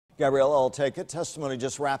Gabrielle, I'll take it. Testimony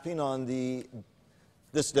just wrapping on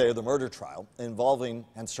this day of the murder trial involving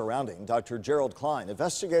and surrounding Dr. Gerald Klein.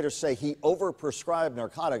 Investigators say he overprescribed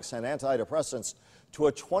narcotics and antidepressants to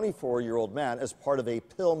a 24-year-old man as part of a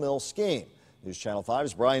pill mill scheme. News Channel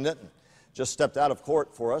 5's Brian Nitton just stepped out of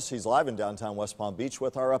court for us. He's live in downtown West Palm Beach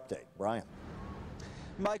with our update. Brian.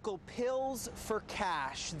 Michael, pills for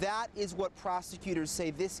cash. That is what prosecutors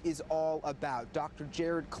say this is all about. Dr.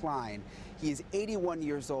 Gerald Klein, he is 81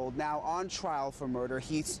 years old, now on trial for murder.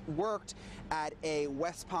 He's worked at a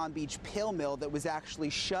West Palm Beach pill mill that was actually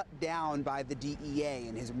shut down by the DEA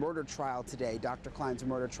in his murder trial today. Dr. Klein's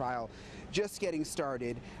murder trial just getting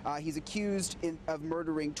started. He's accused of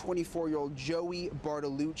murdering 24-year-old Joey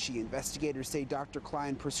Bartolucci. Investigators say Dr.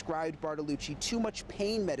 Klein prescribed Bartolucci too much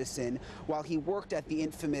pain medicine while he worked at the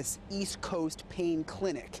infamous East Coast Pain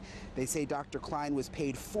Clinic. They say Dr. Klein was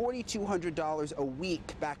paid $4,200 a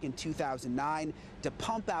week back in 2009 to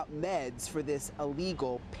pump out meds for this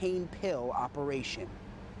illegal pain pill operation.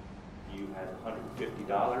 You had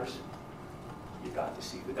 $150, you got to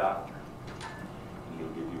see the doctor. He'll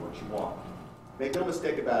give you what you want. Make no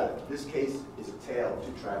mistake about it, this case is a tale of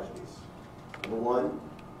two tragedies. Number one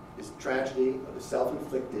is the tragedy of the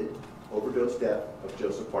self-inflicted overdose death of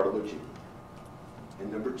Joseph Bartolucci.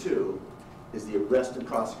 And number two is the arrest and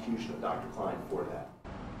prosecution of Dr. Klein for that.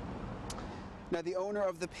 Now, the owner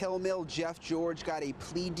of the pill mill, Jeff George, got a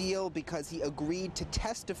plea deal because he agreed to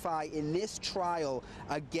testify in this trial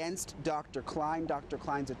against Dr. Klein. Dr.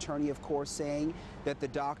 Klein's attorney, of course, saying that the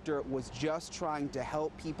doctor was just trying to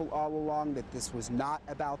help people all along, that this was not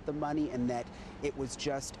about the money, and that it was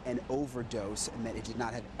just an overdose, and that it did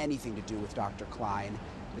not have anything to do with Dr. Klein.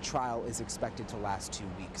 The trial is expected to last 2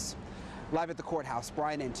 weeks. Live at the courthouse,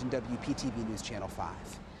 Brian Enton, WPTV News Channel 5.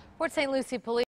 Port St. Lucie Police